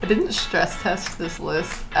didn't stress test this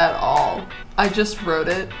list at all. I just wrote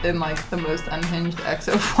it in like the most unhinged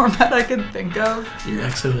EXO format I could think of. Your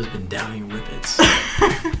EXO has been downing whippets.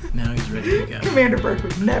 Now he's ready to go. Commander Burke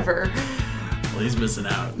would never. Well, he's missing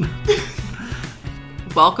out.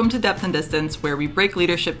 Welcome to Depth and Distance, where we break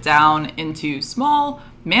leadership down into small,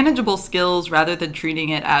 manageable skills rather than treating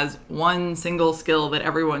it as one single skill that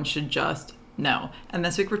everyone should just know. And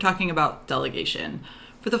this week we're talking about delegation.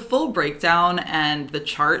 For the full breakdown and the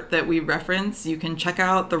chart that we reference, you can check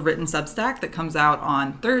out the written Substack that comes out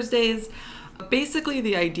on Thursdays. Basically,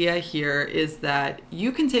 the idea here is that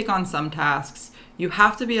you can take on some tasks. You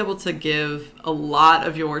have to be able to give a lot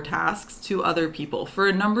of your tasks to other people for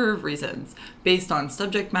a number of reasons, based on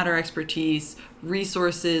subject matter expertise,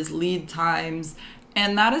 resources, lead times,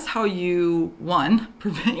 and that is how you, one,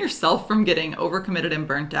 prevent yourself from getting overcommitted and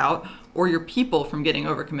burnt out, or your people from getting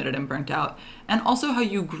overcommitted and burnt out, and also how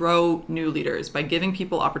you grow new leaders by giving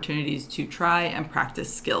people opportunities to try and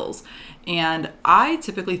practice skills. And I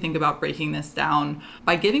typically think about breaking this down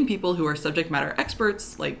by giving people who are subject matter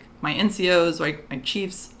experts, like my NCOs, like my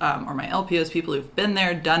chiefs, or my LPOs, people who've been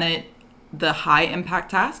there, done it, the high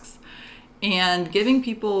impact tasks, and giving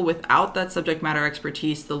people without that subject matter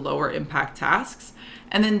expertise the lower impact tasks,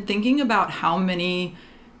 and then thinking about how many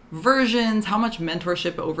versions, how much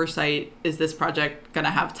mentorship oversight is this project going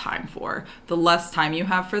to have time for. The less time you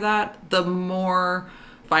have for that, the more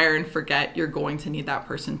fire and forget you're going to need that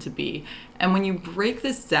person to be. And when you break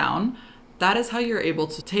this down, that is how you're able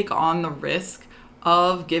to take on the risk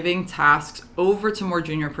of giving tasks over to more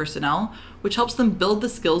junior personnel, which helps them build the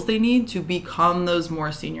skills they need to become those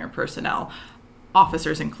more senior personnel,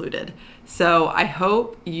 officers included. So I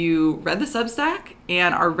hope you read the Substack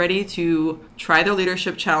and are ready to try the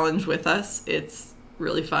leadership challenge with us. It's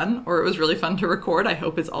really fun, or it was really fun to record. I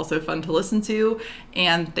hope it's also fun to listen to,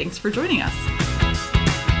 and thanks for joining us.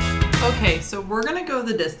 Okay, so we're gonna go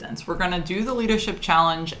the distance. We're gonna do the leadership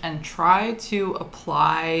challenge and try to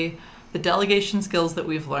apply the delegation skills that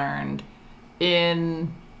we've learned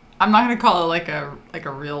in, I'm not going to call it like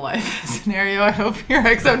a real life scenario. I hope your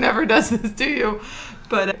EXO never does this to you,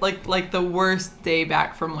 but like the worst day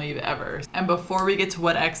back from leave ever. And before we get to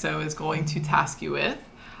what EXO is going to task you with,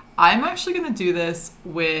 I'm actually going to do this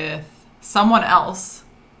with someone else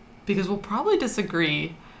because we'll probably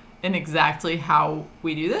disagree in exactly how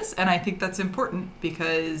we do this. And I think that's important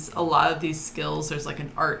because a lot of these skills, there's like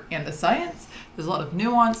an art and a science. There's a lot of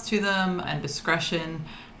nuance to them and discretion.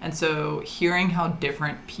 And so hearing how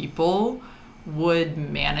different people would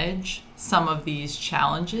manage some of these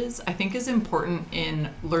challenges, I think is important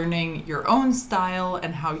in learning your own style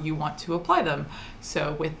and how you want to apply them.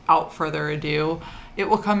 So without further ado, it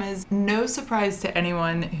will come as no surprise to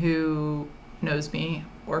anyone who knows me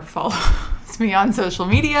or follows me on social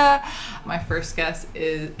media. My first guest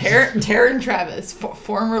is Taryn Travis,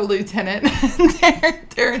 former lieutenant.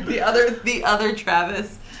 Taryn, the other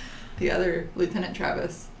Travis, the other Lieutenant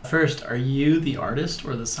Travis. First, are you the artist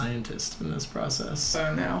or the scientist in this process?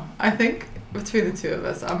 Oh no, I think between the two of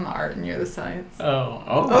us, I'm the art and you're the science.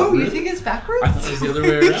 Oh, really? You think it's backwards? I thought it was the other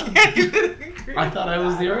way around. Can't even agree. I thought I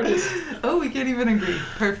was the artist. Oh, we can't even agree.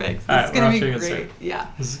 Perfect. All right, It's gonna be we're off to a good great. start. Yeah.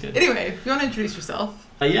 This is good. Anyway, if you want to introduce yourself.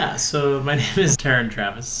 Yeah, so my name is Taryn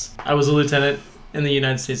Travis. I was a lieutenant in the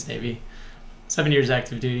United States Navy. 7 years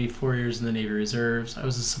active duty, 4 years in the Navy Reserves. I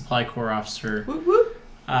was a supply corps officer. Whoop whoop.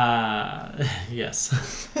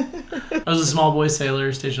 Yes. I was a small boy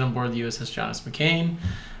sailor stationed on board the USS Jonas McCain.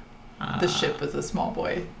 The ship was a small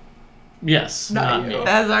boy. Yes, Not you. me.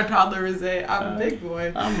 As our toddler would say, I'm a big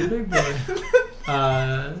boy. I'm a big boy.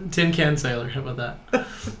 Tin can sailor, how about that?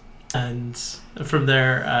 And from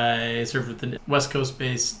there, I served with the West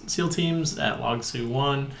Coast-based SEAL teams at Log Sioux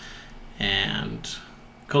 1 and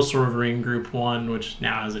Coastal Riverine Group 1, which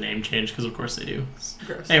now has a name change because, of course, they do.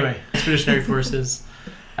 Gross. Anyway, Expeditionary Forces,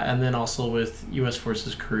 and then also with U.S.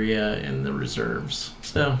 Forces Korea in the reserves.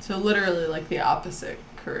 So literally like the opposite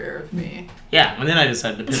career of me. Yeah, and then I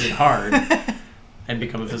decided to pivot hard and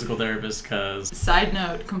become a physical therapist because... Side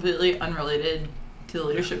note, completely unrelated to the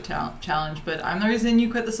leadership challenge, but I'm the reason you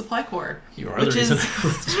quit the supply corps. You are the reason.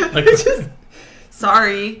 Which is,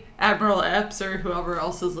 sorry, Admiral Epps or whoever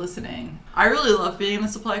else is listening. I really love being in the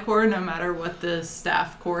supply corps no matter what the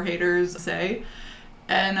staff corps haters say.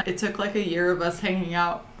 And it took like a year of us hanging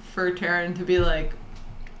out for Taryn to be like,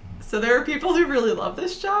 so there are people who really love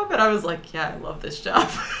this job? And I was like, yeah, I love this job.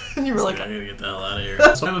 And you were like, I gotta get the hell out of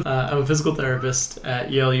here. So I'm a physical therapist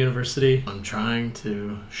at Yale University. I'm trying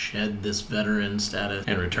to shed this veteran status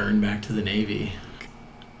and return back to the Navy.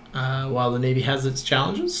 While the Navy has its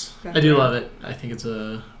challenges, I do love it. I think it's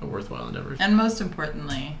a worthwhile endeavor. And most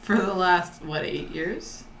importantly, for the last, 8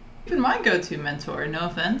 years? Even my go-to mentor, no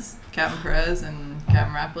offense, Captain Perez and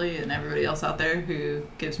Captain Rapley and everybody else out there who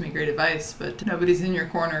gives me great advice, but nobody's in your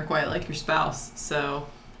corner quite like your spouse. So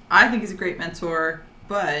I think he's a great mentor,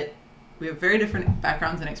 but we have very different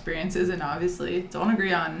backgrounds and experiences, and obviously don't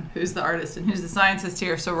agree on who's the artist and who's the scientist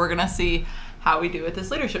here. So we're going to see how we do with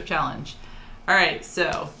this leadership challenge. All right,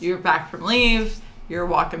 so you're back from leave, you're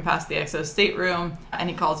walking past the EXO stateroom, and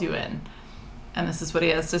he calls you in. And this is what he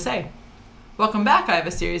has to say. Welcome back. I have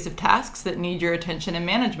a series of tasks that need your attention and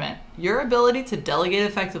management. Your ability to delegate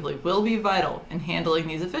effectively will be vital in handling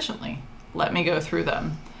these efficiently. Let me go through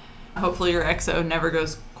them. Hopefully your EXO never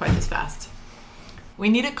goes quite as fast. We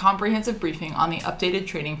need a comprehensive briefing on the updated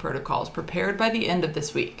training protocols prepared by the end of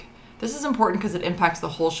this week. This is important because it impacts the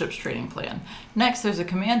whole ship's training plan. Next, there's a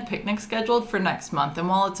command picnic scheduled for next month, and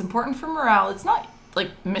while it's important for morale, it's not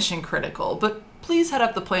mission critical, but please head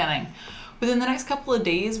up the planning. Within the next couple of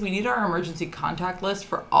days, we need our emergency contact list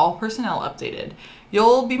for all personnel updated.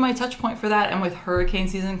 You'll be my touch point for that, and with hurricane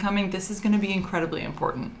season coming, this is going to be incredibly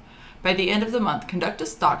important. By the end of the month, conduct a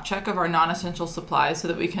stock check of our non-essential supplies so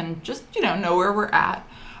that we can just, know where we're at.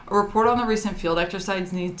 A report on the recent field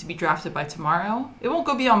exercise needs to be drafted by tomorrow. It won't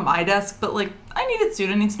go beyond my desk, but I need it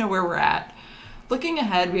soon. I need to know where we're at. Looking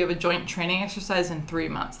ahead, we have a joint training exercise in 3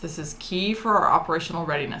 months. This is key for our operational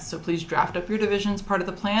readiness, so please draft up your division's part of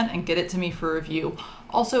the plan and get it to me for review.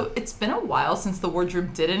 Also, it's been a while since the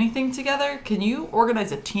wardroom did anything together. Can you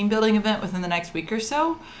organize a team building event within the next week or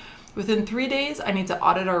so? Within 3 days, I need to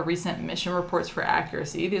audit our recent mission reports for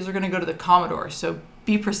accuracy. These are going to go to the Commodore, so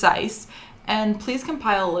be precise. And please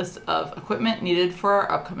compile a list of equipment needed for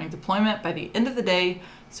our upcoming deployment by the end of the day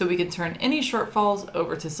so we can turn any shortfalls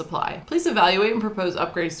over to supply. Please evaluate and propose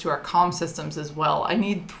upgrades to our comm systems as well. I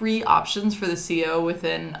need 3 options for the CO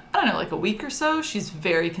within, a week or so. She's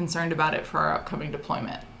very concerned about it for our upcoming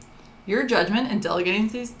deployment. Your judgment in delegating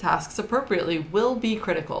these tasks appropriately will be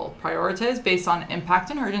critical. Prioritize based on impact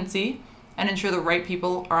and urgency, and ensure the right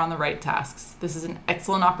people are on the right tasks. This is an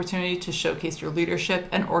excellent opportunity to showcase your leadership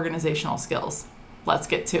and organizational skills. Let's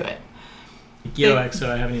get to it. Yo, EXO,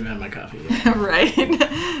 I haven't even had my coffee yet. Right?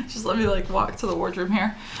 Just let me walk to the wardroom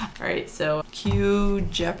here. All right, so cue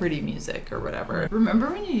Jeopardy music or whatever.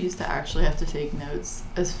 Remember when you used to actually have to take notes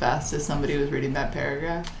as fast as somebody was reading that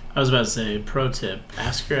paragraph? I was about to say, pro tip,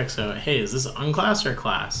 ask your EXO, hey, is this unclass or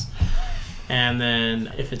class? And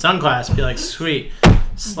then if it's unclass, be like, sweet,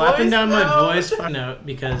 slapping down my voice note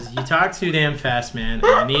because you talk too damn fast, man, and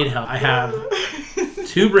I need help. I have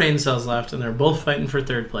 2 brain cells left, and they're both fighting for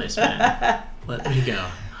 3rd place, man. Let me go.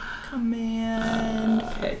 Command.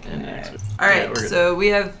 All right, Yeah, so we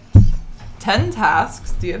have 10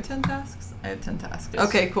 tasks. Do you have 10 tasks? I have 10 tasks. Yes.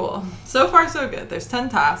 Okay, cool. So far, so good. There's 10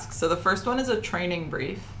 tasks. So the first one is a training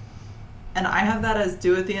brief. And I have that as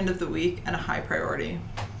due at the end of the week and a high priority.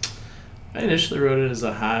 I initially wrote it as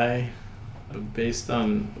a high. Based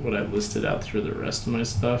on what I listed out through the rest of my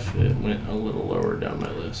stuff, it went a little lower down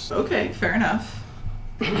my list. Okay, fair enough.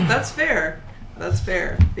 That's fair. That's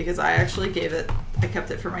fair. Because I actually I kept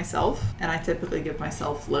it for myself, and I typically give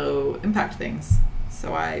myself low impact things.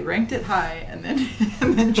 So I ranked it high and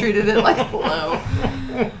then treated it like low.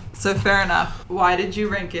 So fair enough. Why did you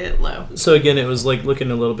rank it low? So again, it was looking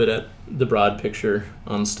a little bit at the broad picture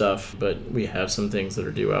on stuff, but we have some things that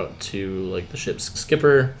are due out to the ship's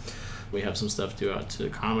skipper. We have some stuff due out to the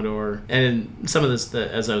Commodore. And some of this,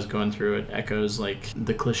 as I was going through it, echoes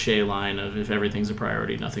the cliche line of if everything's a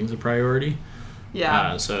priority, nothing's a priority.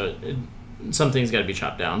 Yeah. Some things got to be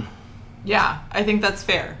chopped down. Yeah, I think that's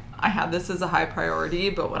fair. I had this as a high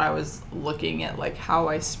priority, but when I was looking at how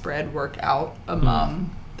I spread work out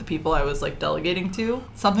among the people I was delegating to,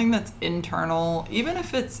 something that's internal, even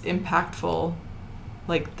if it's impactful,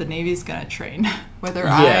 the Navy's gonna train. Whether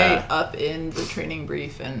I up in the training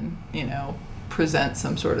brief and present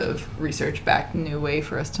some sort of research-backed new way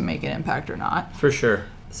for us to make an impact or not. For sure.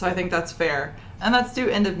 So I think that's fair, and that's due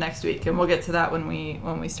end of next week, and we'll get to that when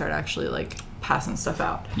we start actually passing stuff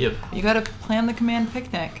out. Yep. You got to plan the command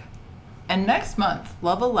picnic, and next month,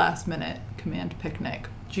 love a last-minute command picnic.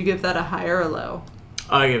 Did you give that a high or a low?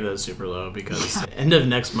 I give that super low because end of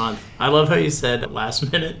next month. I love how you said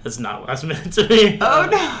last minute. It's not last minute to me. Oh,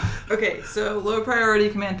 no. Okay, so low priority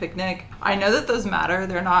command picnic. I know that those matter.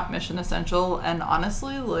 They're not mission essential. And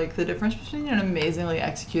honestly, the difference between an amazingly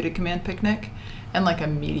executed command picnic and a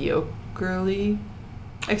mediocrely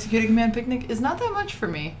executed command picnic is not that much for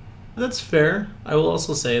me. That's fair. I will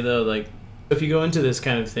also say, though, if you go into this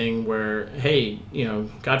kind of thing where, hey,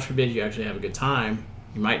 God forbid you actually have a good time,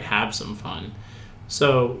 you might have some fun.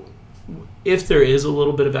 So if there is a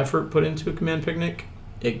little bit of effort put into a command picnic,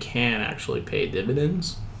 it can actually pay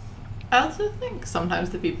dividends. I also think sometimes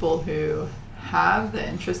the people who have the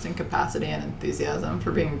interest and capacity and enthusiasm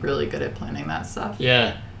for being really good at planning that stuff.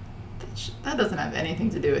 Yeah. That doesn't have anything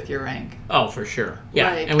to do with your rank. Oh, for sure.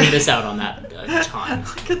 Yeah, Like, and we miss out on that a ton.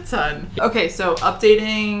 Like a ton. Okay, so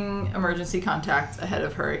updating emergency contacts ahead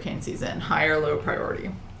of hurricane season. High or low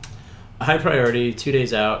priority? High priority, 2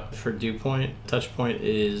 days out for dew point. Touch point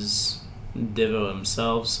is Divo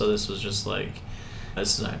himself, so this was just like,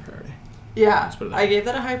 this is a high priority. Yeah, I gave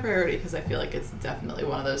that a high priority because I feel like it's definitely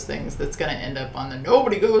one of those things that's going to end up on the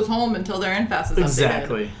nobody goes home until their NFAS is updated.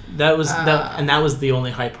 Exactly. That was the only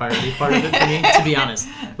high priority part of it for me, to be honest.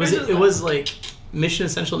 It was like mission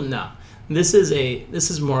essential? No. This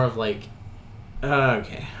is more of like,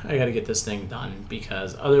 okay, I got to get this thing done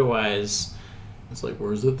because otherwise it's like,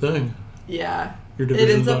 where's the thing? Yeah. It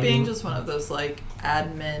ends up being just one of those like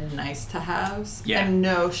admin nice to haves. Yeah. And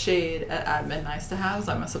no shade at admin nice to haves.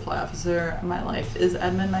 I'm a supply officer. My life is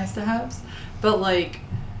admin nice to haves. But like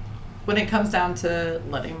when it comes down to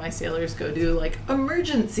letting my sailors go do like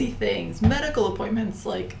emergency things, medical appointments,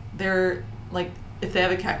 like they're like if they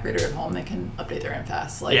have a CAC reader at home, they can update their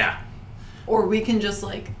NFAS. Like, yeah. Or we can just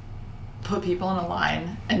like put people in a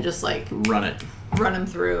line and just like run them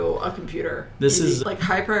through a computer. This Easy. is like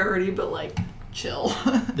high priority, but like chill.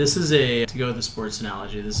 This is to go with the sports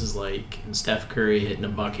analogy, this is like Steph Curry hitting a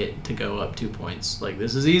bucket to go up 2 points. Like,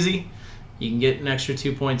 this is easy. You can get an extra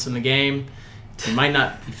 2 points in the game. You might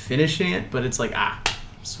not be finishing it, but it's like,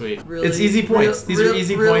 sweet. Really, it's easy points. These are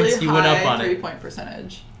easy points. You went up on it. 3-point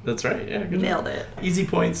percentage. That's right. Yeah, good Nailed job. it. Easy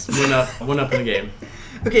points. Went up in the game.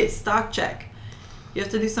 Okay, stock check. You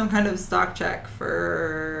have to do some kind of stock check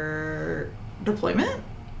for deployment.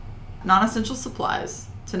 Non-essential supplies.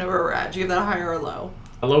 To know where we're at. Do you give that a high or a low?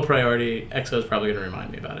 A low priority. EXO is probably going to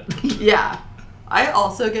remind me about it. Yeah. I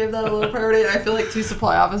also gave that a low priority. I feel like 2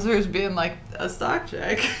 supply officers being like a stock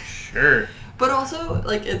check. Sure. But also,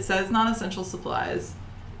 like, it says non-essential supplies.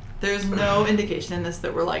 There's no indication in this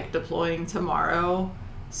that we're, like, deploying tomorrow.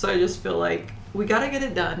 So I just feel like we got to get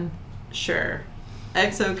it done. Sure.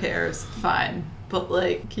 EXO cares. Fine. But,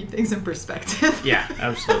 like, keep things in perspective. Yeah,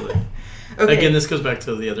 absolutely. Okay. Again, this goes back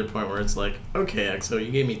to the other point where it's like, okay, EXO,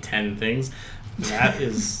 you gave me 10 things. That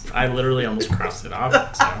is, I literally almost crossed it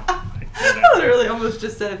off. So I literally almost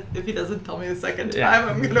just said, if he doesn't tell me the second time,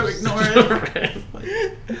 I'm going to ignore it.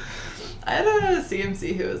 I had a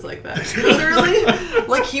CMC who was like that. Literally,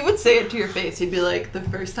 like, he would say it to your face. He'd be like, the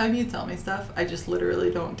first time you tell me stuff, I just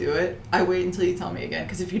literally don't do it. I wait until you tell me again.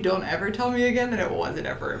 Because if you don't ever tell me again, then it wasn't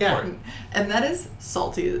ever important. Yeah. And that is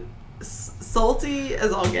salty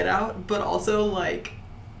as all get out, but also like,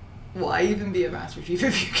 why even be a Master Chief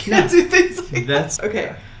if you can't do things like that?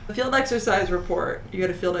 Okay. Field exercise report. You got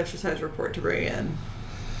a field exercise report to bring in,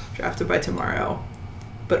 drafted by tomorrow,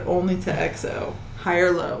 but only to EXO. High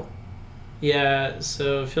or low? Yeah,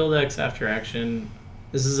 so field X after action.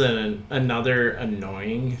 This is another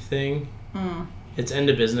annoying thing. It's end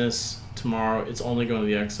of business tomorrow. It's only going to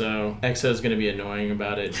the EXO. EXO is going to be annoying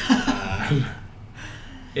about it.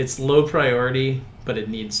 It's low priority, but it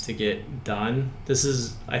needs to get done.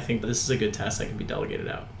 I think this is a good task that can be delegated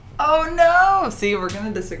out. Oh no! See, we're going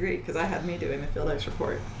to disagree because I had me doing the field X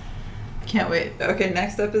report. Can't wait. Okay,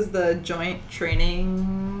 next up is the joint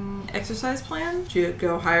training exercise plan. Did you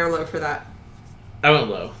go high or low for that? I went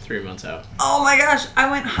low, 3 months out. Oh my gosh, I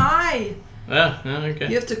went high! Oh, okay.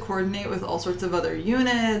 You have to coordinate with all sorts of other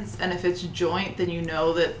units, and if it's joint, then you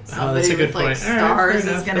know that somebody with like stars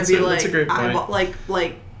is going to be like, that's a great point.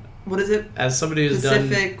 like, what is it? As somebody who's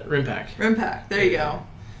Pacific done RIMPAC. RIMPAC, there you go.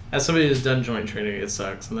 As somebody who's done joint training, it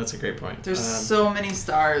sucks, and that's a great point. There's so many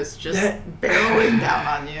stars just barreling down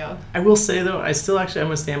on you. I will say, though, I'm going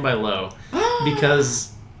to stand by low,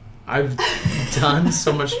 because I've done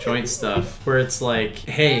so much joint stuff where it's like,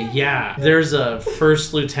 hey, yeah, there's a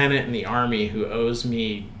first lieutenant in the Army who owes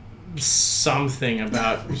me something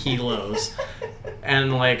about helos,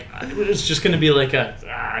 and like, it's just going to be like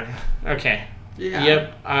okay. Yeah.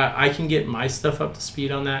 Yep, I can get my stuff up to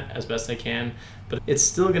speed on that as best I can, but it's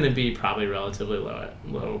still going to be probably relatively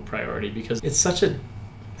low priority because it's such a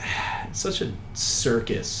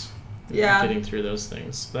circus. Getting through those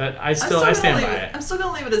things, but I stand by it. I'm still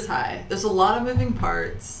gonna leave it as high. There's a lot of moving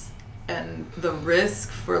parts, and the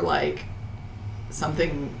risk for like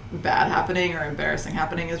something bad happening or embarrassing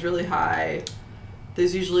happening is really high.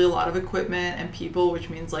 There's usually a lot of equipment and people, which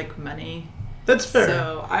means like money. That's fair.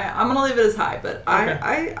 So I'm gonna leave it as high, but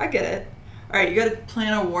okay. I get it. All right, you got to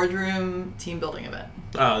plan a wardroom team building event.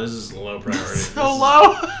 Oh, this is low priority. So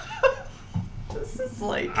low. This is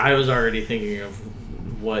like. I was already thinking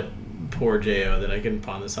of what poor JO that I can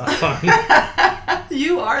pawn this off on.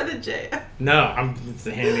 You are the J. No, I'm it's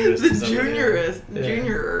the handing this The to somebody.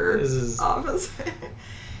 junior This is officer.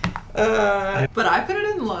 But I put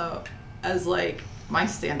it in low as like my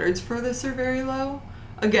standards for this are very low.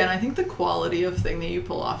 Again, I think the quality of thing that you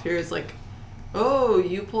pull off here is like, oh,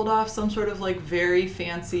 you pulled off some sort of like very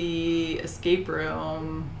fancy escape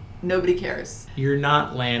room. Nobody cares. You're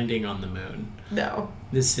not landing on the moon. No.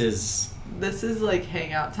 This is like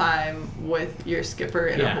hangout time with your skipper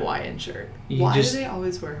in a Hawaiian shirt. Why do they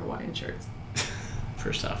always wear Hawaiian shirts?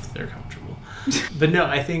 First off, they're comfortable. But no,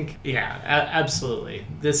 I think, absolutely.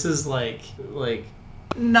 This is like...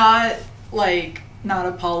 Not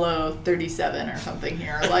Apollo 37 or something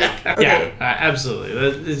here. Like, okay. Yeah,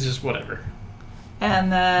 absolutely. It's just whatever.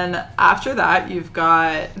 And then after that,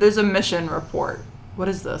 there's a mission report. What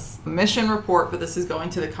is this? Mission report, but this is going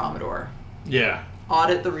to the Commodore. Yeah.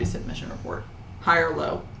 Audit the recent mission report. High or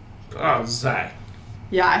low? Oh, Zai.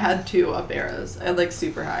 Yeah, I had 2 up arrows. I had like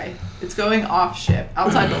super high. It's going off ship,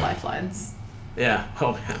 outside the lifelines. Yeah.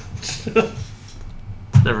 Oh, man.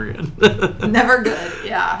 Never good. Never good.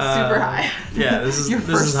 Yeah, super high. Yeah, this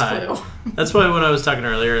is high. Clue. That's why when I was talking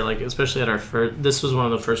earlier, like especially at our first, this was one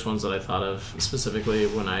of the first ones that I thought of specifically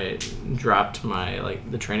when I dropped my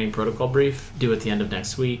the training protocol brief due at the end of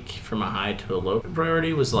next week from a high to a low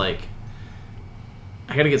priority was like,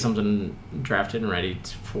 I got to get something drafted and ready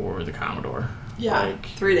for the Commodore. Yeah,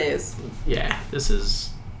 3 days. Yeah, this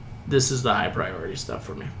is the high priority stuff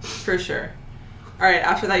for me. For sure. All right,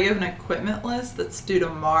 after that, you have an equipment list that's due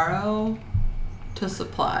tomorrow to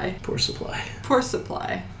supply. Poor supply.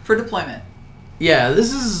 For deployment. Yeah,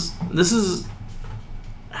 this is the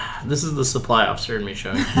supply officer in me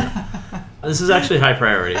showing. This is actually high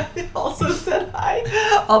priority. I also said hi.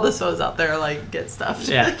 All the SWOs out there get stuffed.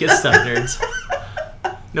 Yeah, get stuffed, nerds.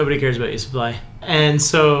 Nobody cares about your supply. And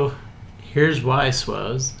so, here's why,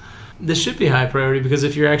 SWOs. This should be high priority because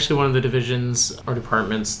if you're actually one of the divisions or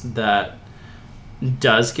departments that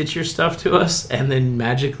does get your stuff to us and then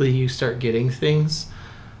magically you start getting things,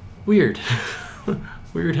 weird.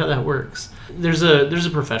 Weird how that works. There's a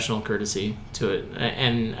professional courtesy to it,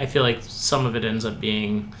 and I feel like some of it ends up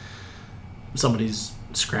being somebody's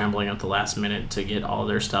scrambling at the last minute to get all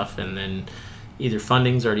their stuff, and then either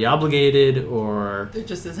funding's already obligated or there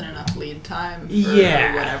just isn't enough lead time for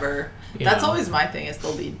whatever. That's always my thing, is the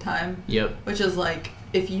lead time. Yep. Which is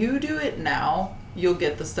if you do it now, you'll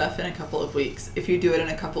get the stuff in a couple of weeks. If you do it in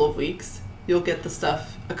a couple of weeks, you'll get the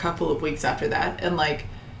stuff a couple of weeks after that. And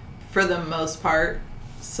for the most part,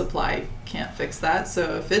 supply can't fix that.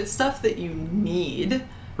 So if it's stuff that you need,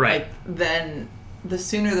 right, then the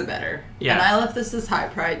sooner the better. Yeah. And I left this as high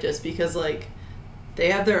pride just because they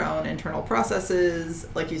have their own internal processes,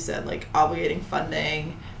 like you said, obligating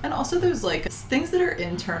funding. And also there's things that are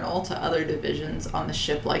internal to other divisions on the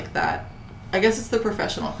ship like that. I guess it's the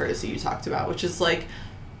professional courtesy you talked about, which is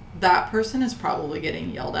that person is probably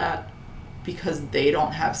getting yelled at because they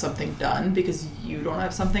don't have something done, because you don't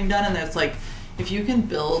have something done. And it's if you can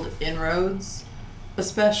build inroads,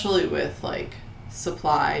 especially with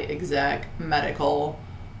supply, exec, medical,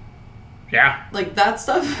 that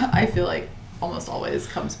stuff, I feel almost always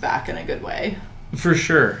comes back in a good way. For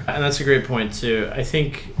sure. And that's a great point too. I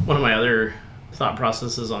think one of my other thought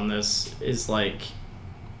processes on this is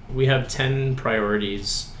we have 10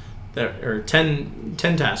 priorities or 10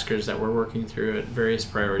 taskers that we're working through at various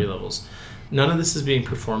priority levels. None of this is being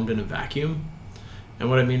performed in a vacuum. And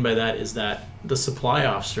what I mean by that is that the supply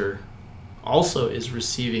officer also is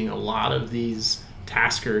receiving a lot of these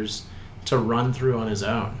taskers to run through on his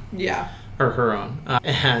own. Yeah. Or her own.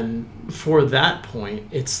 And for that point,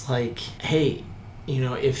 it's hey,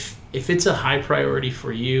 if it's a high priority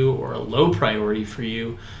for you or a low priority for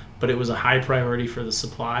you, but it was a high priority for the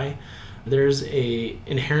supply, there's a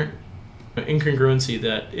inherent incongruency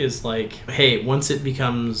that is hey, once it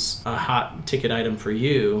becomes a hot ticket item for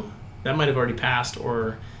you, that might have already passed,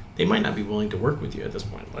 or they might not be willing to work with you at this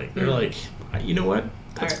point. They're you know what?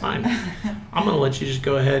 That's fine. I'm going to let you just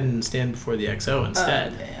go ahead and stand before the XO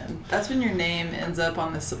instead. Man. That's when your name ends up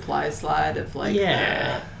on the supply slide of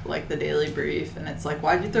the daily brief, and it's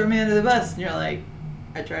why'd you throw me under the bus? And you're I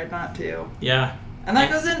tried not to. Yeah. And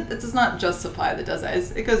that goes in, it's not just supply that does that.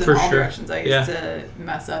 It goes in all directions. I used to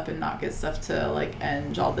mess up and not get stuff to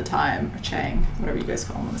Eng all the time, or Chang, whatever you guys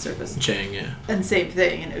call them on the surface. Chang, yeah. And same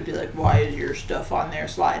thing, and it would be why is your stuff on their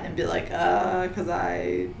slide? And be because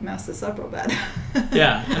I messed this up real bad.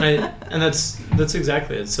 Yeah, and that's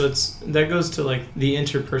exactly it. So that goes to the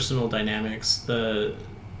interpersonal dynamics, the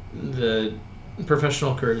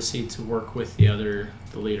professional courtesy to work with the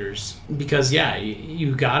leaders, because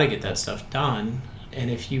you got to get that stuff done. And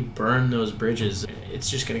if you burn those bridges, it's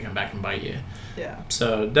just going to come back and bite you. Yeah.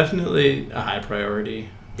 So definitely a high priority.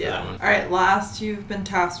 Yeah. All right, last, you've been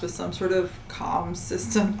tasked with some sort of comm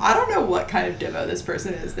system. I don't know what kind of demo this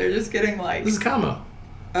person is. They're just getting like... This is Kamo.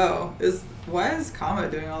 Oh, why is Kamo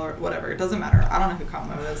doing all the... Whatever, it doesn't matter. I don't know who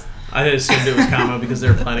Kamo is. I assumed it was Kamo because they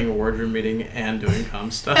were planning a wardroom meeting and doing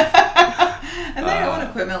comm stuff. And they own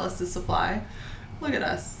equipment list to supply. Look at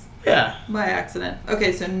us. Yeah. By accident.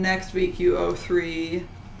 Okay, so next week you owe 3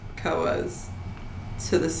 COAs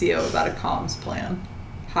to the CO about a comms plan.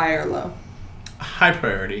 High or low? High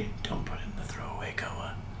priority. Don't put in the throwaway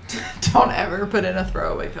COA. Don't ever put in a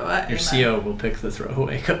throwaway COA. Your CO will pick the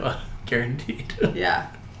throwaway COA. Guaranteed. Yeah.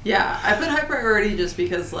 Yeah, I put high priority just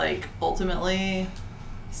because, like, ultimately,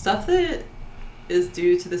 stuff that is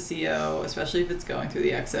due to the CO, especially if it's going through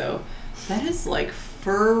the XO, that is, like,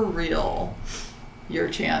 for real your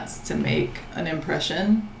chance to make an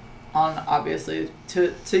impression on, obviously,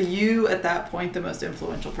 to you at that point, the most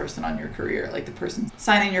influential person on your career, like the person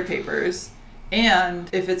signing your papers. And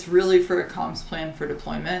if it's really for a comms plan for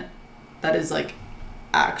deployment, that is, like,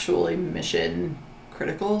 actually mission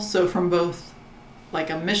critical. So from both, like,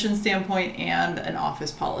 a mission standpoint and an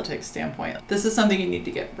office politics standpoint, this is something you need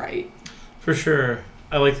to get right. For sure.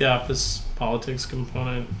 I like the office politics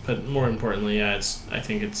component, but more importantly, yeah, I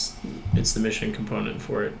think it's the mission component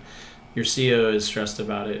for it. Your CO is stressed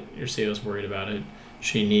about it. Your CO is worried about it.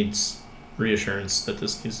 She needs reassurance that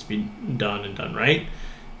this needs to be done and done right,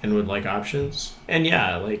 and would like options. And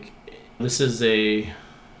yeah, like, this is a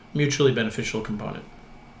mutually beneficial component.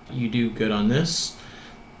 You do good on this,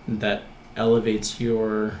 that elevates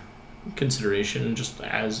your consideration, just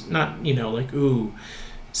as not, like, ooh,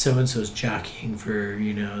 so-and-so's jockeying for,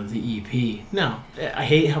 the EP. No. I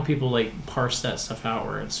hate how people, like, parse that stuff out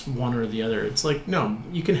where it's one or the other. It's like, no,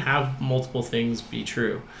 you can have multiple things be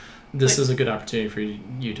true. This is a good opportunity for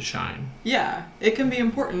you to shine. Yeah, it can be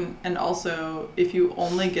important. And also, if you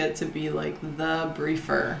only get to be, like, the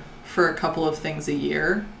briefer for a couple of things a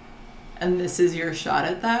year, and this is your shot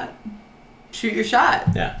at that, shoot your shot.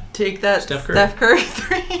 Yeah. Take that Steph Curry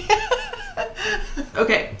 3.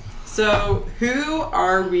 Okay. So, who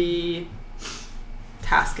are we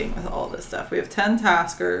tasking with all this stuff? We have 10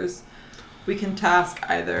 taskers. We can task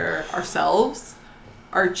either ourselves,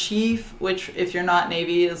 our chief, which, if you're not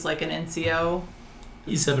Navy, is like an NCO.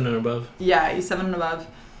 E7 and above. Yeah, E7 and above.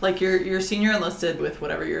 Like, your senior enlisted with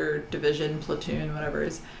whatever your division, platoon, whatever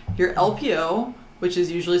is. Your LPO, which is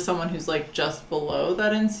usually someone who's, like, just below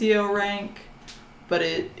that NCO rank. But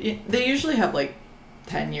they usually have, like,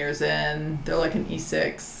 10 years in. They're like an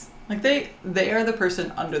E6. Like, they are the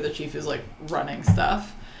person under the chief who's, like, running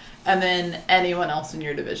stuff. And then anyone else in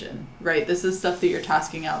your division, right? This is stuff that you're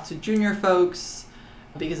tasking out to junior folks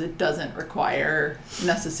because it doesn't require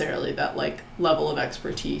necessarily that, like, level of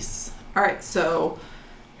expertise. All right, so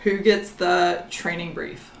who gets the training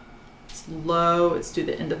brief? It's low. It's due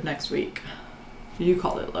the end of next week. You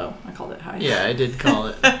called it low. I called it high. Yeah, I did call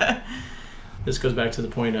it. This goes back to the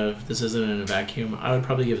point of this isn't in a vacuum. I would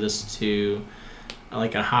probably give this to,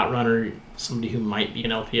 like, a hot runner, somebody who might be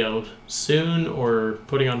an LPO soon or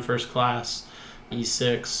putting on first class,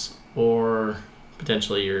 E6, or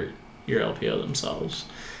potentially your LPO themselves.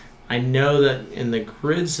 I know that in the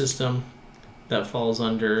grid system, that falls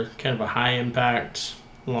under kind of a high impact,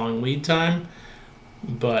 long lead time,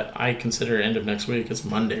 but I consider end of next week. It's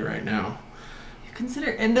Monday right now. You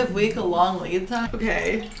consider end of week a long lead time?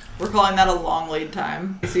 Okay. We're calling that a long lead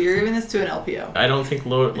time. So you're giving this to an LPO. I don't think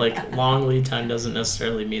long lead time doesn't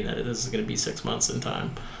necessarily mean that this is going to be 6 months in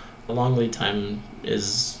time. A long lead time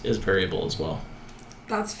is variable as well.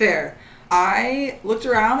 That's fair. I looked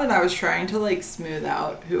around and I was trying to, like, smooth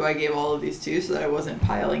out who I gave all of these to so that I wasn't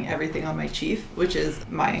piling everything on my chief, which is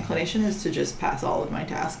my inclination is to just pass all of my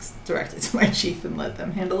tasks directly to my chief and let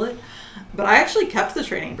them handle it. But I actually kept the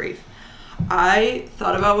training brief. I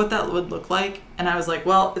thought about what that would look like, and I was like,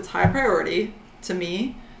 well, it's high priority to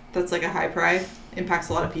me. That's like a high priority, impacts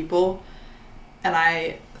a lot of people. And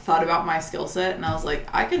I thought about my skill set, and I was like,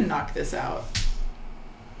 I can knock this out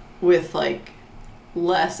with, like,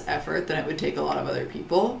 less effort than it would take a lot of other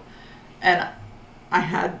people. And I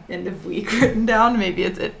had end of week written down. Maybe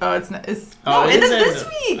it's it. Oh, it's not. It's no, end of this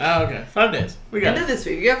week. Oh, okay. 5 days. We got end of this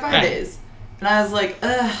week. We got 5 days. And I was like,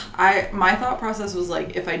 my thought process was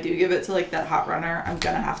like, if I do give it to, like, that hot runner, I'm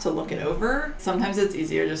gonna have to look it over. Sometimes it's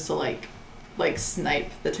easier just to like like snipe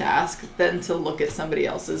the task than to look at somebody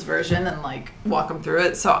else's version and like walk them through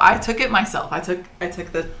it. So I took it myself. I took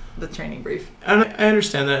the training brief. I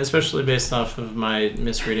understand that, especially based off of my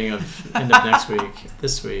misreading of end of next week.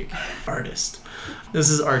 This week, artist. This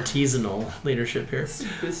is artisanal leadership here.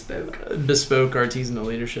 Bespoke artisanal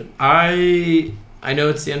leadership. I know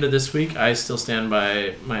it's the end of this week. I still stand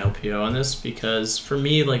by my LPO on this because for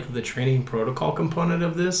me, like the training protocol component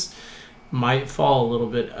of this might fall a little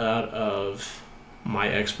bit out of my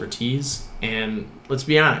expertise. And let's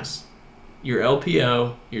be honest, your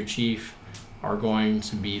LPO, your chief, are going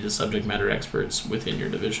to be the subject matter experts within your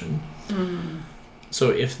division. So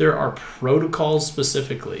if there are protocols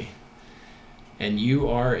specifically and you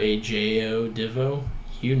are a JO Divo,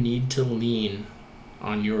 you need to lean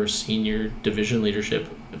on your senior division leadership,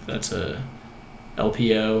 if that's a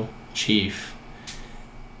LPO, chief.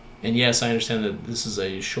 And yes, I understand that this is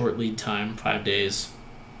a short lead time, 5 days,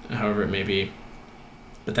 however it may be.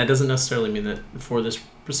 But that doesn't necessarily mean that for this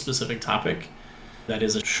specific topic, that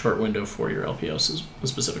is a short window for your LPOs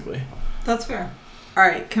specifically. That's fair. All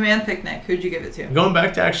right, command picnic. Who'd you give it to? Going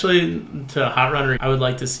back to Hot Runner, I would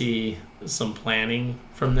like to see some planning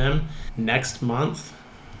from them next month.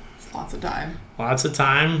 Lots of time. Lots of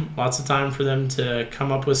time for them to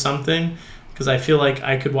come up with something, because I feel like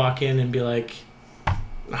I could walk in and be like,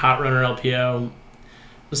 Hot Runner LPO,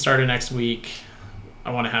 the start of next week,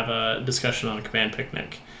 I want to have a discussion on a command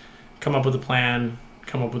picnic. Come up with a plan,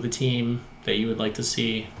 come up with a team that you would like to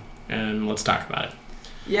see, and let's talk about it.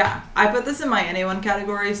 Yeah, I put this in my anyone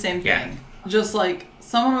category, same thing. Yeah. Just like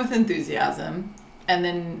someone with enthusiasm, and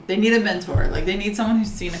then they need a mentor. Like they need someone who's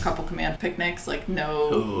seen a couple command picnics, like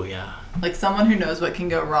like someone who knows what can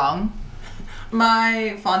go wrong.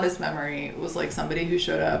 My fondest memory was like somebody who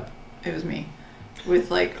showed up, it was me,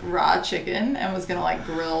 with like raw chicken and was gonna like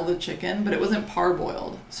grill the chicken, but it wasn't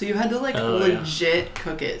parboiled, so you had to like legit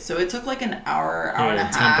cook it. So it took like an hour and a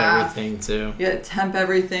half. Temp everything too. Yeah, temp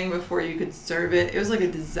everything before you could serve it. It was like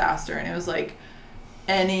a disaster, and it was like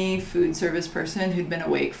any food service person who'd been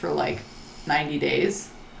awake for like 90 days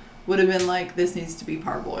would have been like, this needs to be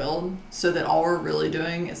parboiled, so that all we're really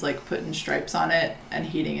doing is like putting stripes on it and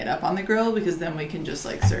heating it up on the grill, because then we can just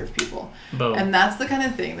like serve people. Boom. And that's the kind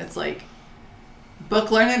of thing that's like, book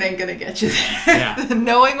learning ain't gonna get you there. Yeah.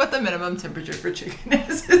 Knowing what the minimum temperature for chicken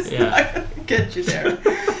is not gonna get you there.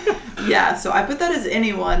 Yeah, so I put that as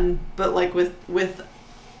anyone, but like with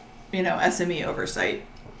you know, SME oversight.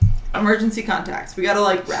 Emergency contacts. We gotta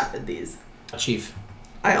like rapid these. Chief.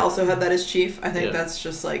 I also had that as chief. I think that's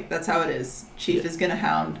just like, that's how it is. Chief is gonna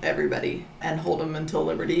hound everybody and hold them until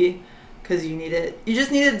liberty, because you need it. You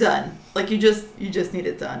just need it done. Like you just need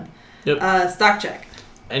it done. Yep. Stock check.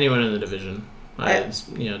 Anyone in the division.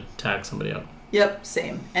 Tag somebody up. Yep,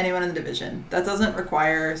 same. Anyone in the division. That doesn't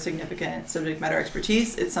require significant subject matter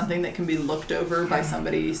expertise. It's something that can be looked over by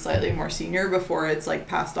somebody slightly more senior before it's like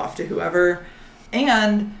passed off to whoever.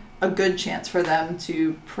 And a good chance for them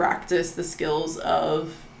to practice the skills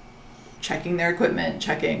of checking their equipment,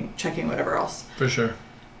 checking whatever else. For sure.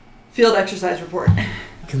 Field exercise report.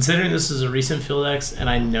 Considering this is a recent Field X, and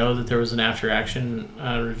I know that there was an after-action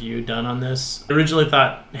review done on this, I originally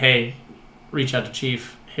thought, hey, reach out to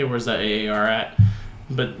Chief. Hey, where's that AAR at?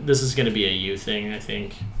 But this is going to be a you thing, I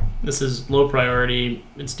think. This is low priority.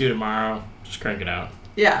 It's due tomorrow. Just crank it out.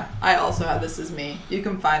 Yeah, I also have this as me. You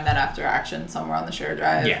can find that after action somewhere on the share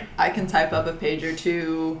drive. Yeah. I can type up a page or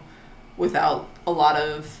two without a lot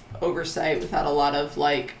of oversight, without a lot of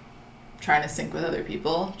like trying to sync with other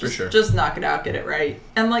people. For sure. Just knock it out, get it right.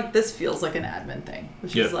 And like this feels like an admin thing,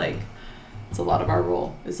 which is like, it's a lot of our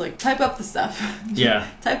role. Is like type up the stuff. Yeah.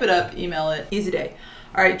 Type it up, email it, easy day.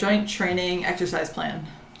 All right, joint training exercise plan.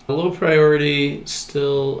 Low priority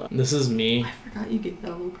still. This is me. I forgot you gave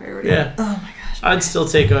that a low priority. Yeah. Oh my gosh. I'd still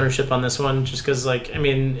take ownership on this one, just because, like, I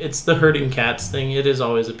mean, it's the herding cats thing. It is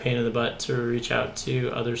always a pain in the butt to reach out to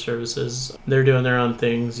other services. They're doing their own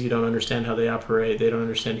things. You don't understand how they operate. They don't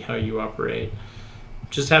understand how you operate.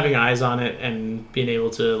 Just having eyes on it and being able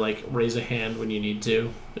to, like, raise a hand when you need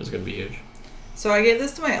to is going to be huge. So I gave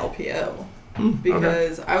this to my LPO.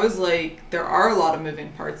 Because I was like, there are a lot of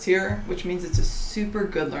moving parts here, which means it's a super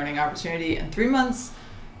good learning opportunity. And 3 months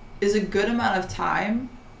is a good amount of time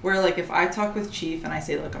where, like, if I talk with Chief and I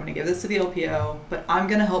say, look, I'm going to give this to the LPO, but I'm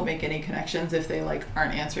going to help make any connections if they, like,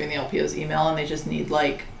 aren't answering the LPO's email and they just need,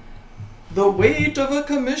 like, the weight of a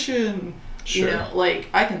commission. Sure. You know,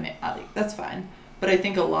 like, that's fine. But I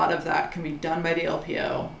think a lot of that can be done by the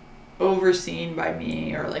LPO, overseen by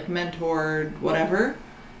me, or, like, mentored, whatever.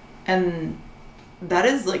 And that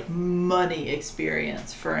is like money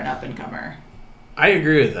experience for an up-and-comer. I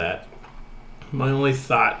agree with that. My only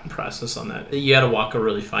thought process on that, you got to walk a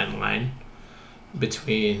really fine line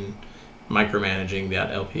between micromanaging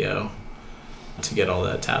that LPO to get all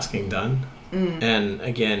that tasking done. And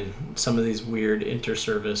again, some of these weird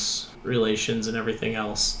inter-service relations and everything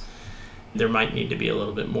else, there might need to be a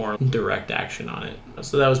little bit more direct action on it.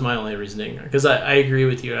 So that was my only reasoning. Because I agree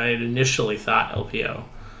with you. I had initially thought LPO.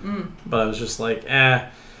 But I was just like,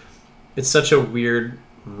 it's such a weird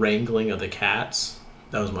wrangling of the cats.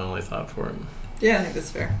 That was my only thought for it. Yeah, I think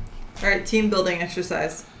that's fair. All right, team building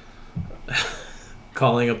exercise.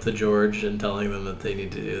 Calling up the George and telling them that they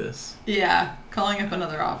need to do this. Yeah, calling up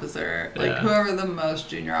another officer, like whoever the most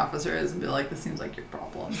junior officer is, and be like, "This seems like your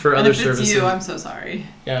problem." For and other if services, it's you, I'm so sorry.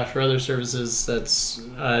 Yeah, for other services, that's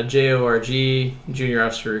JORG, junior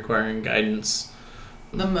officer requiring guidance.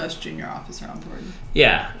 The most junior officer on board.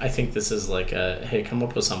 Yeah, I think this is like hey, come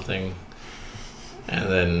up with something, and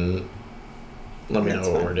then let me know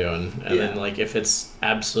what we're doing. And then like if it's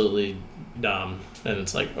absolutely dumb, then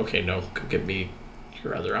it's like, okay, no, go get me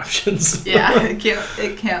your other options. Yeah,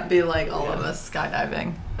 it can't be like all of us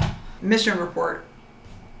skydiving. Mission report,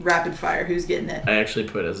 rapid fire. Who's getting it? I actually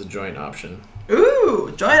put it as a joint option.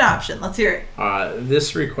 Ooh, joint option. Let's hear it.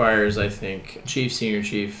 This requires, I think, chief, senior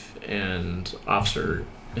chief, and officer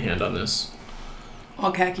hand on this.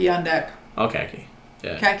 All khaki on deck. All khaki.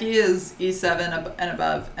 Yeah. Khaki is E7 and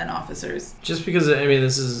above, and officers. Just because, I mean,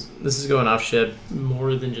 this is going off ship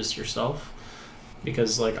more than just yourself.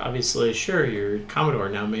 Because, like, obviously, sure, your Commodore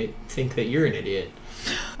now may think that you're an idiot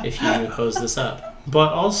if you hose this up.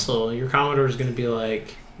 But also, your Commodore is going to be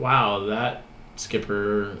like, wow, that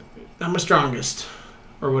skipper, not my strongest,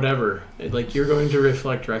 or whatever. Like, you're going to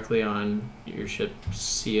reflect directly on your ship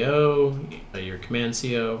CO, your command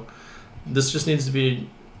CO. This needs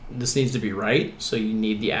to be right, so you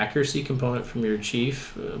need the accuracy component from your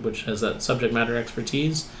chief, which has that subject matter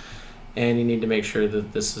expertise. And you need to make sure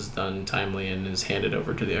that this is done timely and is handed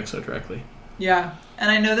over to the XO directly. Yeah.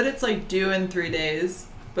 And I know that it's like due in 3 days,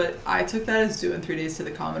 but I took that as due in 3 days to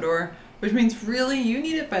the Commodore, which means really you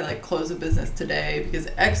need it by like close of business today because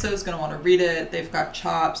XO is going to want to read it. They've got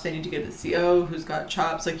chops. They need to get the CO who's got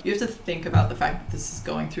chops. Like you have to think about the fact that this is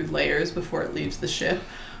going through layers before it leaves the ship,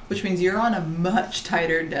 which means you're on a much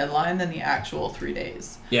tighter deadline than the actual 3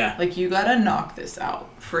 days. Yeah. Like you got to knock this out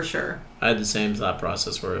for sure. I had the same thought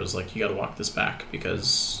process where it was like, you got to walk this back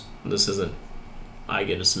because this isn't, I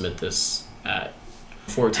get to submit this at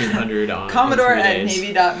 1400 on Commodore at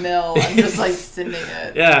Navy.mil. I'm just like sending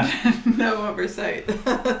it. Yeah. No oversight.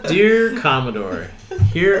 Dear Commodore,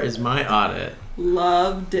 here is my audit.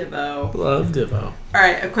 Love Divo. All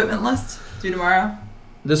right, equipment list due tomorrow.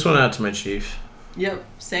 This one out to my chief. Yep,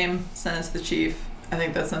 same. Send us the chief. I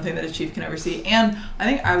think that's something that a chief can oversee. And I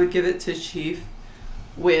think I would give it to chief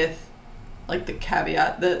with like the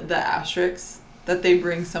caveat, the asterisks that they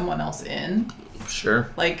bring someone else in. Sure.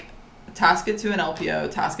 Like task it to an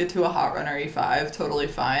LPO, task it to a hot runner E5, totally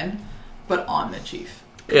fine. But on the chief.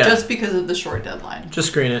 Yeah. Just because of the short deadline. Just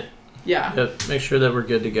screen it. Yeah. Yep. Make sure that we're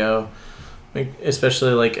good to go.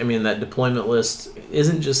 Especially like, I mean, that deployment list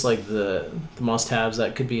isn't just like the must-haves.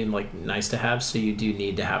 That could be in like nice-to-haves. So you do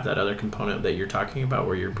need to have that other component that you're talking about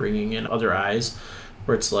where you're bringing in other eyes,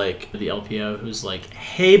 where it's like the LPO who's like,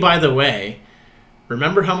 hey, by the way,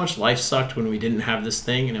 remember how much life sucked when we didn't have this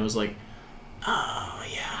thing? And it was like, oh,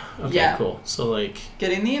 yeah. Okay, yeah. Cool. So like...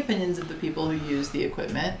 getting the opinions of the people who use the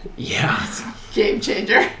equipment. Yeah. It's a game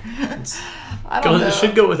changer. I don't know. It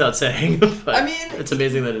should go without saying, but I mean, it's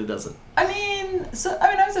amazing that it doesn't.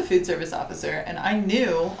 I was a food service officer, and I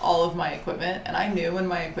knew all of my equipment, and I knew when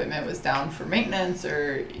my equipment was down for maintenance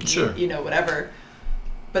or, sure. Whatever.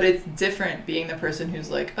 But it's different being the person who's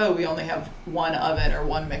like, oh, we only have one oven or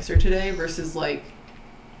one mixer today versus like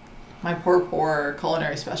my poor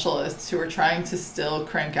culinary specialists who are trying to still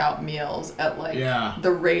crank out meals at like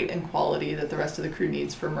the rate and quality that the rest of the crew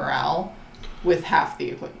needs for morale with half the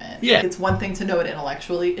equipment. Yeah. It's one thing to know it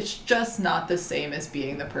intellectually. It's just not the same as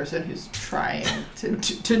being the person who's trying to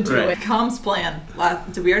do right. it. Comms plan.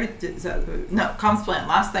 Comms plan.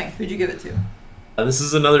 Last thing. Who'd you give it to? This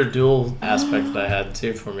is another dual aspect that I had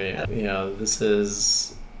too for me. This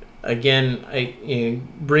is, again,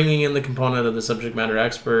 bringing in the component of the subject matter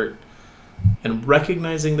expert and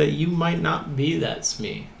recognizing that you might not be that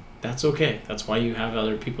SME. That's okay. That's why you have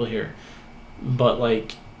other people here. But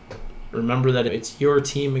like, remember that it's your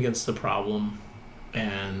team against the problem,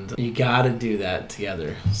 and you got to do that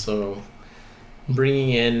together. So bringing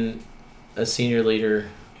in a senior leader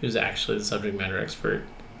who's actually the subject matter expert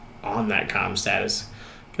on that comm status,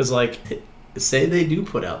 because like, say they do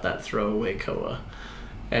put out that throwaway COA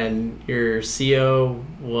and your CO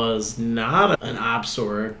was not an ops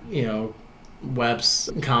or WEP's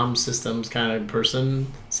comm systems kind of person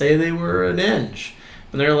say they were an eng.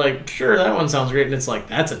 And they're like, sure, that one sounds great. And it's like,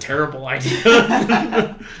 that's a terrible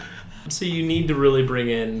idea. So you need to really bring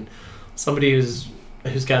in somebody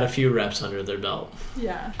who's got a few reps under their belt.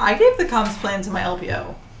 Yeah. I gave the comms plan to my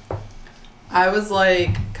LPO. I was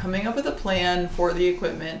like coming up with a plan for the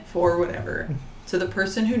equipment, for whatever, to the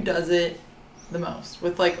person who does it the most,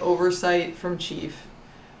 with like oversight from chief.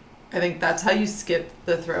 I think that's how you skip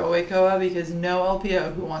the throwaway COA, because no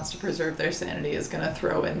LPO who wants to preserve their sanity is going to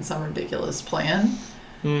throw in some ridiculous plan.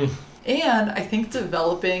 And I think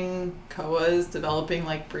developing COAs, developing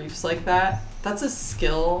like briefs like that, that's a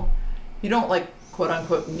skill. You don't like quote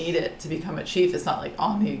unquote need it to become a chief. It's not like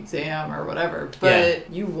on the exam or whatever,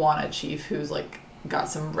 but you want a chief who's like got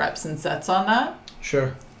some reps and sets on that.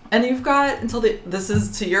 Sure. And you've got until this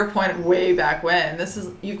is to your point way back when,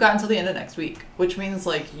 you've got until the end of next week, which means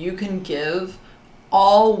like you can give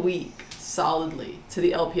all week solidly to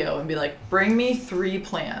the LPO and be like, bring me 3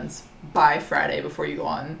 plans by Friday before you go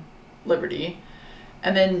on Liberty.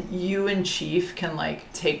 And then you and chief can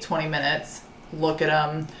like take 20 minutes, look at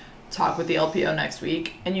them, talk with the LPO next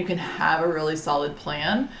week, and you can have a really solid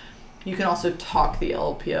plan. You can also talk the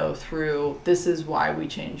LPO through, this is why we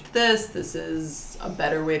changed this is a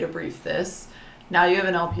better way to brief this. Now you have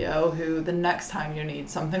an LPO who the next time you need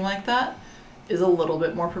something like that is a little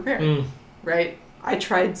bit more prepared, right? I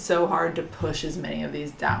tried so hard to push as many of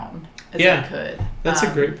these down as I could. That's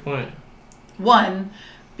a great point. One,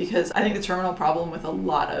 because I think the terminal problem with a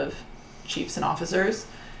lot of chiefs and officers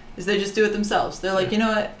is they just do it themselves. They're like, you know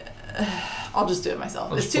what? I'll just do it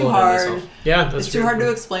myself. It's too hard. Yeah, it's too hard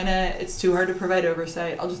to explain it. It's too hard to provide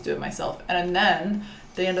oversight. I'll just do it myself. And then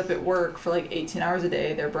they end up at work for like 18 hours a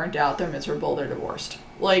day. They're burnt out. They're miserable. They're divorced.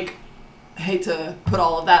 Like, I hate to put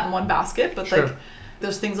all of that in one basket, but like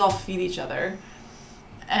those things all feed each other.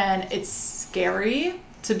 And it's scary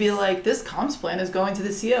to be like, this comms plan is going to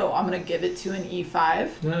the CO. I'm going to give it to an E5. Yeah,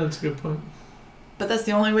 that's a good point. But that's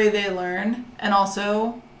the only way they learn. And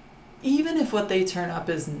also, even if what they turn up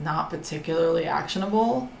is not particularly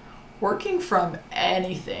actionable, working from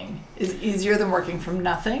anything is easier than working from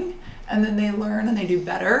nothing. And then they learn and they do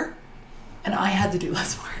better. And I had to do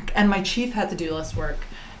less work. And my chief had to do less work.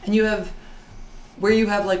 And you have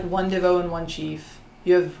like one Divo and one chief,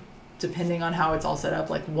 you have, depending on how it's all set up,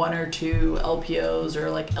 like 1 or 2 LPOs or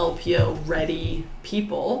like LPO ready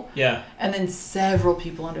people. Yeah. And then several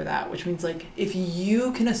people under that, which means like if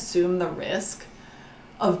you can assume the risk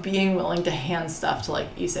of being willing to hand stuff to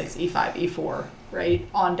like E6, E5, E4, right,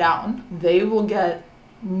 on down, they will get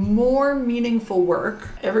more meaningful work.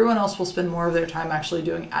 Everyone else will spend more of their time actually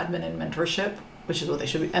doing admin and mentorship, which is what they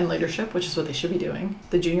should be, and leadership, which is what they should be doing.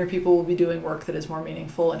 The junior people will be doing work that is more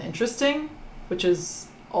meaningful and interesting, which is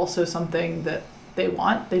also something that they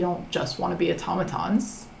want. They don't just want to be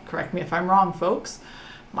automatons. Correct me if I'm wrong, folks.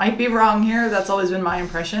 Might be wrong here. That's always been my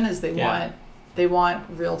impression, is they want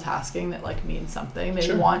real tasking that like means something.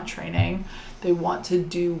 They want training. They want to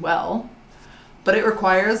do well. But it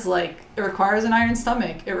requires an iron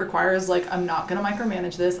stomach. It requires like, I'm not going to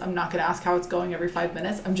micromanage this. I'm not going to ask how it's going every 5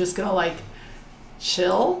 minutes. I'm just going to like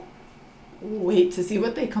chill, wait to see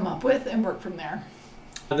what they come up with and work from there.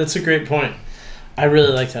 That's a great point. I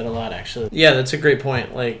really like that a lot, actually. Yeah, that's a great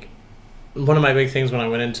point. Like, one of my big things when I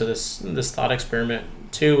went into this thought experiment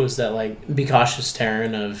too was that like, be cautious,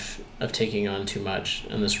 Taryn, of taking on too much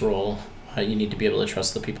in this role. You need to be able to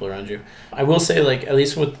trust the people around you. I will say, like, at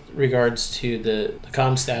least with regards to the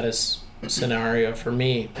comm status scenario for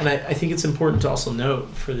me, and I think it's important to also note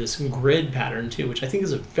for this grid pattern too, which I think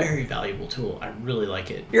is a very valuable tool. I really like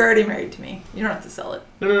it. You're already married to me. You don't have to sell it.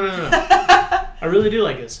 No. I really do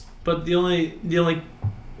like this. But the only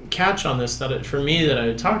catch on this for me that I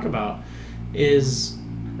would talk about is,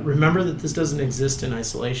 remember that this doesn't exist in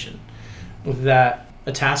isolation. That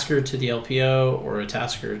a tasker to the LPO or a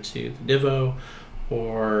tasker to the Divo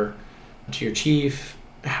or to your chief,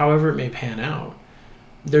 however it may pan out,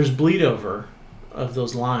 there's bleed over of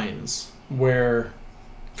those lines where,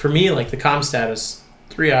 for me, like the comm status,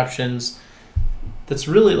 3 options, that's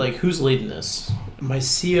really like, who's leading this? My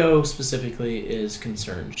CO specifically is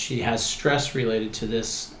concerned. She has stress related to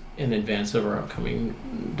this in advance of our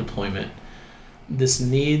upcoming deployment. This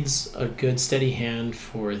needs a good steady hand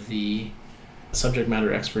for the subject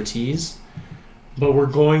matter expertise, but you're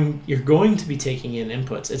going to be taking in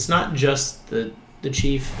inputs. It's not just the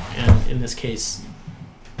chief, and in this case,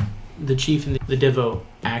 the chief and the Divo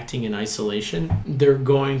acting in isolation. They're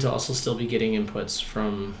going to also still be getting inputs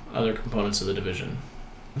from other components of the division.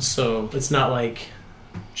 So it's not like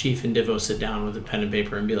chief and Divo sit down with a pen and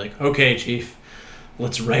paper and be like, okay, chief,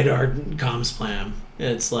 let's write our comms plan.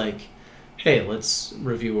 It's like, hey, let's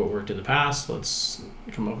review what worked in the past. Let's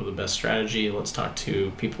come up with the best strategy. Let's talk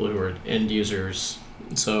to people who are end users.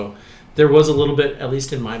 So there was a little bit, at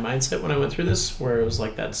least in my mindset when I went through this, where it was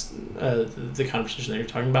like that's the conversation that you're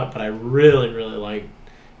talking about. But I really, really like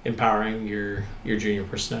empowering your junior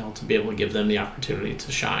personnel to be able to give them the opportunity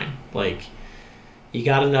to shine. Like, you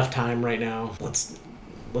got enough time right now. Let's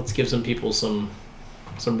give some people some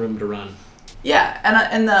room to run. Yeah,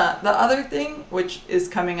 and the other thing, which is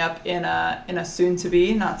coming up in a soon to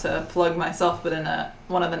be, not to plug myself, but in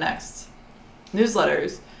one of the next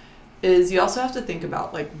newsletters, is you also have to think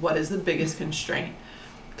about like what is the biggest constraint.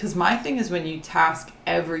 Because my thing is when you task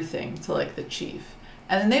everything to like the chief,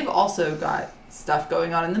 and then they've also got stuff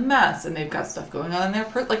going on in the mess, and they've got stuff going on in their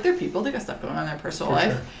they're people, they got stuff going on in their personal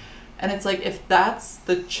life, sure. And it's like if that's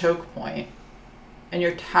the choke point, and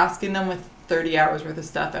you're tasking them with 30 hours worth of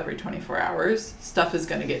stuff every 24 hours, stuff is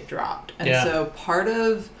going to get dropped. And so part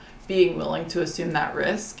of being willing to assume that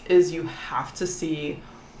risk is you have to see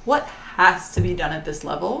what has to be done at this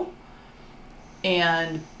level.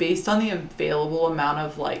 And based on the available amount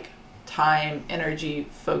of like time, energy,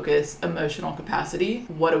 focus, emotional capacity,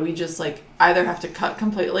 what do we just like either have to cut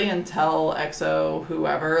completely and tell XO,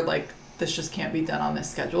 whoever, like this just can't be done on this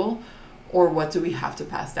schedule? Or what do we have to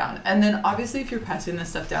pass down? And then obviously if you're passing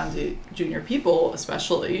this stuff down to junior people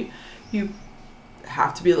especially, you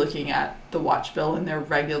have to be looking at the watch bill and their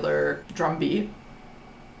regular drumbeat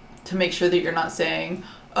to make sure that you're not saying,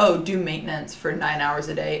 oh, do maintenance for 9 hours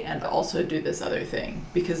a day and also do this other thing.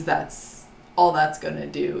 Because that's all that's going to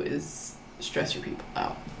do is stress your people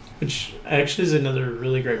out. Which actually is another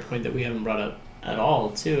really great point that we haven't brought up at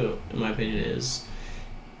all too, in my opinion,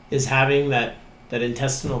 is having that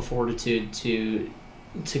intestinal fortitude to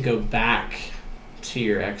go back to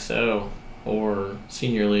your XO or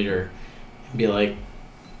senior leader and be like,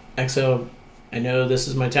 XO, I know this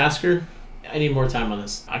is my tasker. I need more time on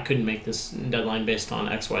this. I couldn't make this deadline based on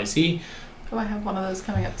XYZ. Oh, I have one of those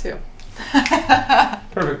coming up too.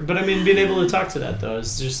 Perfect. But I mean, being able to talk to that though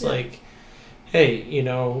is just like, hey,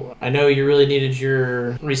 I know you really needed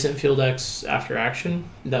your recent Field X after action.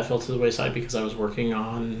 That fell to the wayside because I was working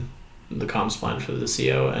on the comms plan for the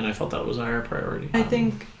CO, and I felt that was a higher priority. I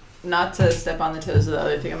think, not to step on the toes of the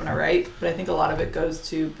other thing I'm going to write, but I think a lot of it goes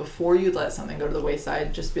to before you let something go to the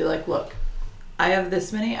wayside, just be like, look, I have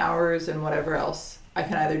this many hours and whatever else. I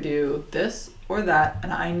can either do this or that,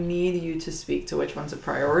 and I need you to speak to which one's a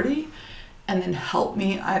priority, and then help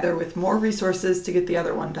me either with more resources to get the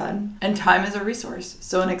other one done. And time is a resource,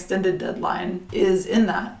 so an extended deadline is in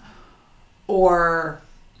that. Or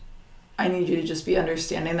I need you to just be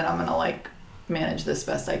understanding that I'm going to like manage this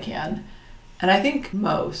best I can. And I think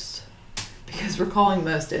most, because we're calling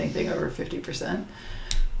most anything over 50%,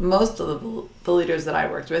 most of the leaders that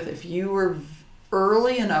I worked with, if you were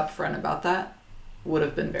early and upfront about that, would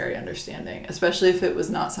have been very understanding, especially if it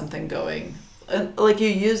was not something going, and like you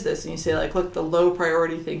use this and you say like, look, the low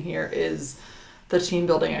priority thing here is the team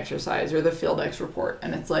building exercise or the Field X report.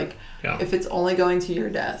 And it's like, if it's only going to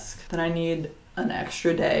your desk, then I need an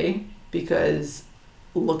extra day because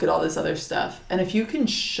look at all this other stuff. And if you can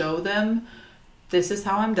show them, this is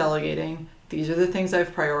how I'm delegating, these are the things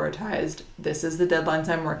I've prioritized, this is the deadlines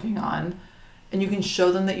I'm working on, and you can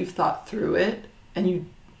show them that you've thought through it, and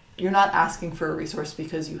you're not asking for a resource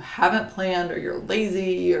because you haven't planned or you're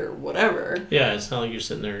lazy or whatever. Yeah, it's not like you're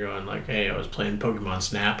sitting there going like, hey, I was playing Pokemon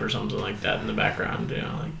Snap or something like that in the background,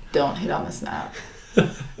 like. Don't hit on the Snap.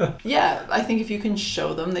 Yeah, I think if you can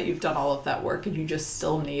show them that you've done all of that work and you just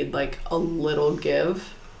still need like a little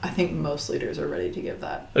give, I think most leaders are ready to give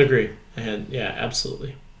that. Agree. And yeah,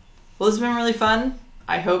 absolutely. Well, this has been really fun.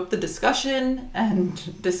 I hope the discussion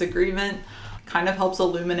and disagreement kind of helps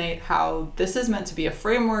illuminate how this is meant to be a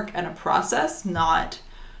framework and a process, not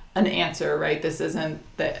an answer, right? This isn't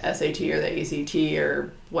the SAT or the ACT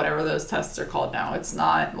or whatever those tests are called now. It's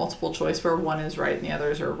not multiple choice where one is right and the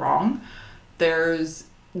others are wrong. There's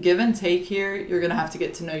give and take here. You're going to have to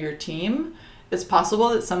get to know your team. It's possible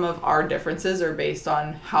that some of our differences are based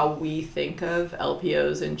on how we think of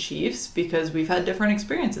LPOs and chiefs because we've had different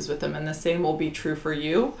experiences with them, and the same will be true for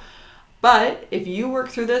you. But if you work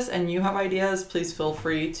through this and you have ideas, please feel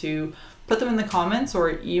free to put them in the comments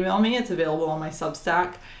or email me. It's available on my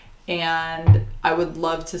Substack. And I would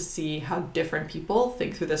love to see how different people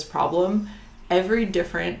think through this problem. Every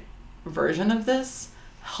different version of this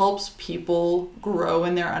helps people grow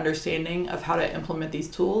in their understanding of how to implement these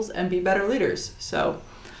tools and be better leaders. So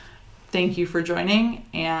thank you for joining.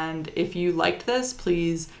 And if you liked this,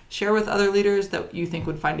 please share with other leaders that you think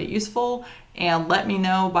would find it useful. And let me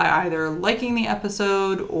know by either liking the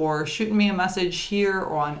episode or shooting me a message here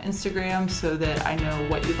or on Instagram so that I know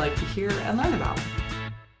what you'd like to hear and learn about.